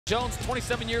Jones,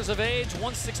 27 years of age,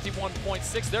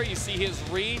 161.6. There you see his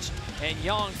reach. And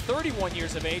Yong, 31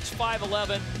 years of age,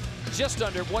 5'11", just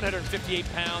under 158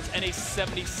 pounds, and a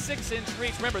 76-inch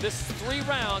reach. Remember, this is 3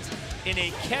 rounds in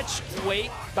a catch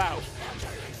weight bout.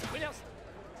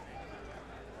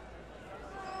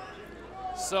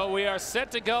 So we are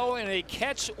set to go in a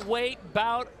catch weight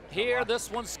bout here. This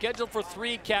one's scheduled for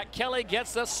 3. Cat Kelly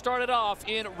gets us started off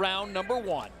in round number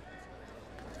 1.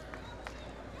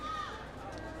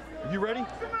 Are you ready?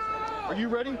 Are you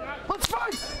ready? Let's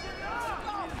fight!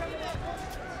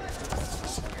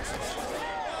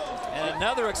 And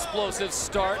another explosive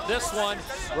start. This one,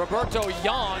 Roberto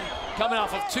Yong, coming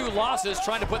off of 2 losses,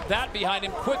 trying to put that behind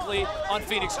him quickly on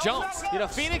Phoenix Jones. You know,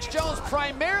 Phoenix Jones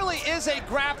primarily is a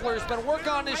grappler. He's been working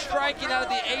on his striking out of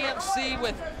the AMC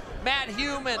with Matt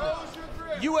Hume and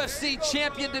UFC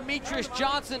champion Demetrius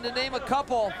Johnson, to name a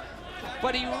couple.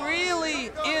 But he really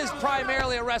is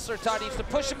primarily a wrestler, Todd. He needs to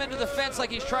push him into the fence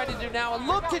like he's trying to do now and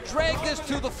look to drag this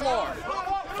to the floor.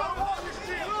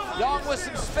 Yong with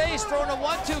some space, throwing a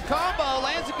 1-2 combo,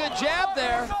 lands a good jab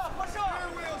there.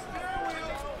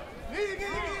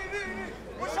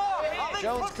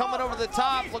 Jones coming over the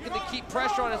top, looking to keep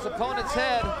pressure on his opponent's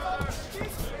head.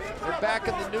 They're back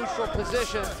in the neutral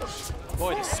position.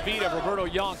 Boy, the speed of Roberto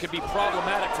Yong could be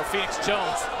problematic for Phoenix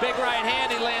Jones. Big right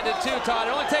hand he landed too, Todd.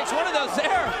 It only takes one of those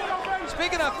there.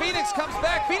 Speaking of, Phoenix comes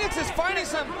back. Phoenix is finding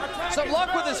some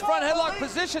luck with his front headlock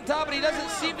position, Todd, but he doesn't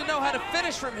seem to know how to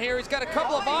finish from here. He's got a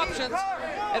couple of options,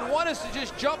 and one is to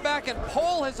just jump back and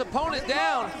pull his opponent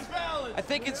down. I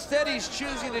think instead he's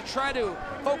choosing to try to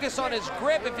focus on his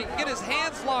grip. If he can get his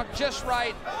hands locked just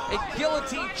right, a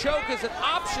guillotine choke is an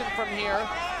option from here.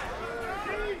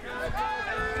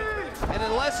 And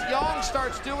unless Yong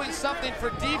starts doing something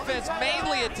for defense,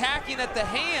 mainly attacking at the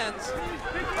hands,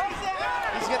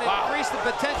 he's going to increase the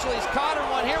potential. He's caught in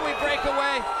one. Here we break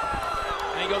away.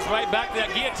 And he goes right back to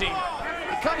that guillotine.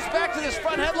 He comes back to this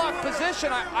front headlock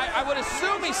position. I would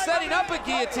assume he's setting up a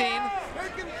guillotine.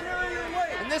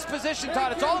 In this position,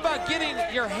 Todd, it's all about getting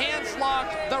your hands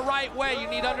locked the right way. You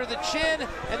need under the chin,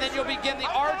 and then you'll begin the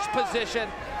arch position.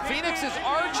 Phoenix is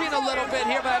arching a little bit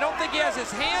here, but I don't think he has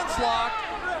his hands locked.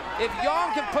 If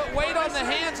Yong can put weight on the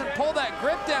hands and pull that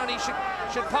grip down, he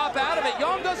should pop out of it.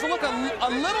 Yong does look a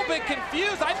little bit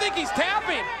confused. I think he's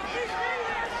tapping.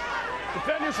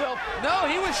 Defend yourself. No,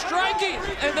 he was striking,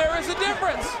 and there is a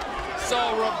difference. So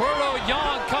Roberto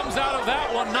Yong comes out of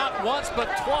that one not once but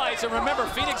twice. And remember,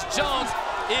 Phoenix Jones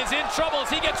is in trouble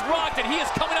as he gets rocked, and he is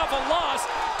coming off a loss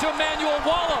to Emmanuel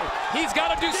Wallow. He's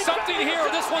got to do something here or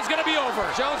this one's going to be over.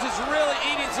 Jones is really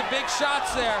eating some big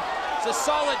shots there. It's a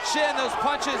solid chin, those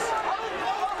punches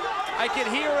I can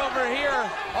hear over here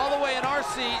all the way in our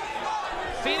seat.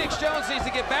 Phoenix Jones needs to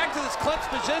get back to this clinch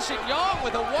position. Yong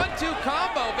with a 1-2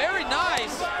 combo, very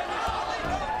nice.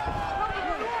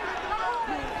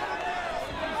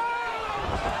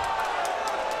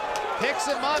 Picks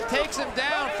him up, takes him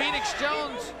down. Phoenix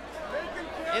Jones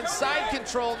in side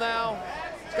control now.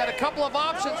 He's got a couple of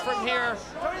options from here.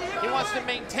 He wants to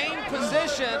maintain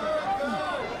position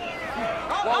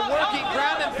while working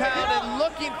ground and pound and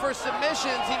looking for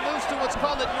submissions. He moves to what's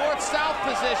called a north-south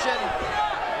position.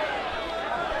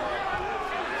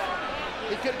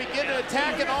 He could begin to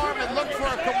attack an arm and look for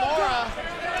a Kimura.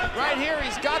 Right here,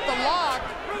 he's got the lock.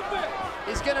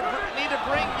 He's gonna need to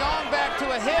bring Yong back to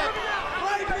a hip.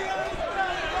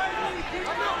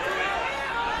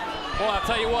 Well, I'll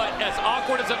tell you what, as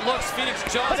awkward as it looks, Phoenix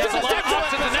Jones has a lot of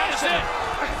options, and that is it.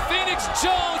 Phoenix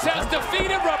Jones has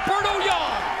defeated Roberto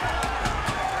Yong.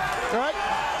 All right?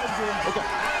 Okay.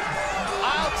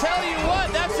 I'll tell you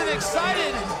what, that's an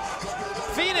excited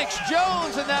Phoenix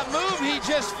Jones, and that move he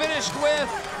just finished with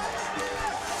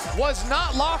was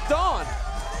not locked on.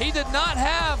 He did not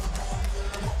have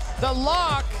the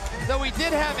lock, though he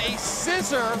did have a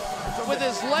scissor with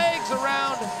his legs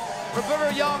around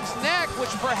Roberto Yong's neck,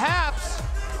 which perhaps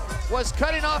was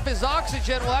cutting off his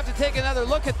oxygen. We'll have to take another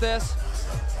look at this.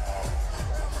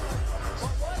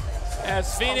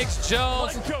 As Phoenix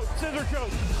Jones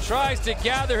tries to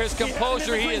gather his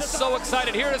composure, he is so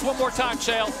excited. Here it is one more time,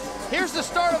 Chael. Here's the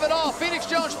start of it all. Phoenix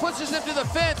Jones pushes him to the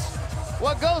fence.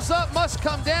 What goes up must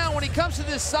come down. When he comes to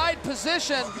this side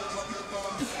position,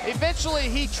 eventually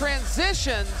he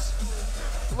transitions.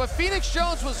 What Phoenix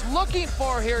Jones was looking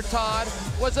for here, Todd,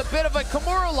 was a bit of a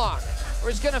Kimura lock,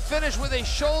 where he's going to finish with a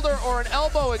shoulder or an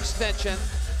elbow extension.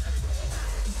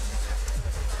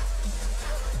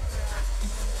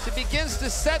 As he begins to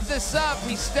set this up,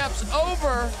 he steps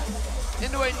over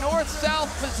into a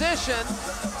north-south position.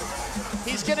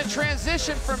 He's going to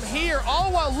transition from here,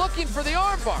 all while looking for the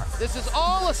armbar. This is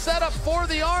all a setup for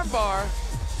the armbar.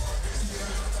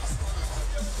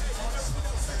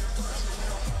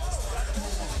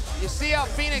 see how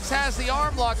Phoenix has the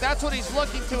arm lock. That's what he's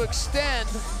looking to extend.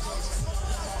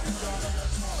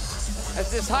 As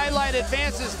this highlight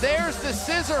advances, there's the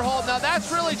scissor hold. Now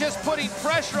that's really just putting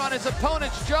pressure on his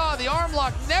opponent's jaw. The arm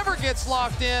lock never gets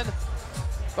locked in,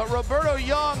 but Roberto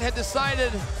Yong had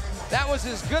decided that was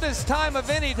as good as time of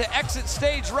any to exit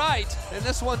stage right, and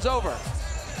this one's over.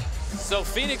 So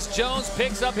Phoenix Jones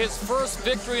picks up his first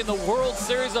victory in the World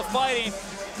Series of Fighting,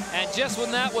 and just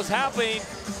when that was happening,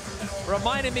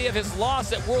 reminded me of his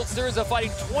loss at World Series of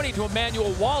Fighting 20 to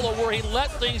Emmanuel Wallo, where he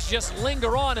let things just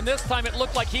linger on, and this time it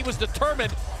looked like he was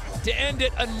determined to end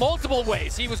it in multiple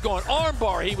ways. He was going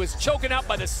armbar, he was choking out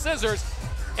by the scissors,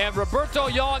 and Roberto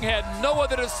Yong had no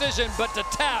other decision but to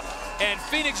tap, and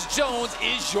Phoenix Jones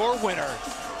is your winner.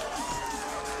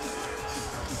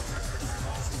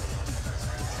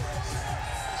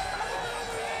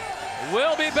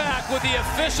 We'll be back with the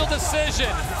official decision.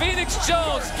 Phoenix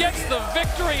Jones gets the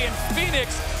victory in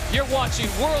Phoenix. You're watching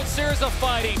World Series of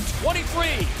Fighting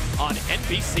 23 on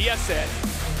NBCSN.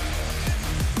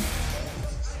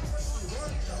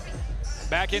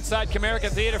 Back inside Comerica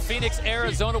Theater, Phoenix,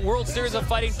 Arizona, World Series of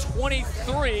Fighting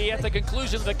 23 at the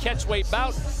conclusion of the catchweight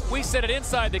bout. We set it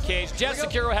inside the cage. Jeff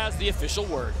Securo has the official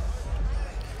word.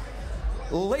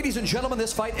 Ladies and gentlemen,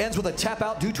 this fight ends with a tap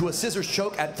out due to a scissors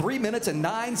choke at 3 minutes and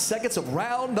 9 seconds of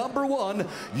round number 1.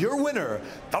 Your winner,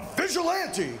 the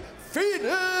Vigilante,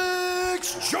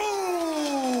 Phoenix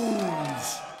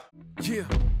Jones! Yeah.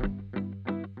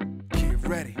 Get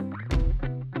ready.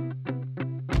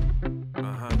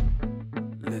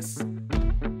 Listen.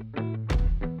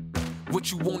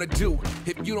 What you wanna do?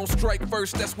 If you don't strike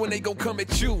first, that's when they gon' come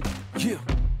at you. Yeah.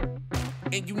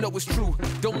 And you know it's true.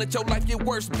 Don't let your life get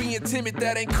worse. Being timid,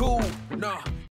 that ain't cool. Nah.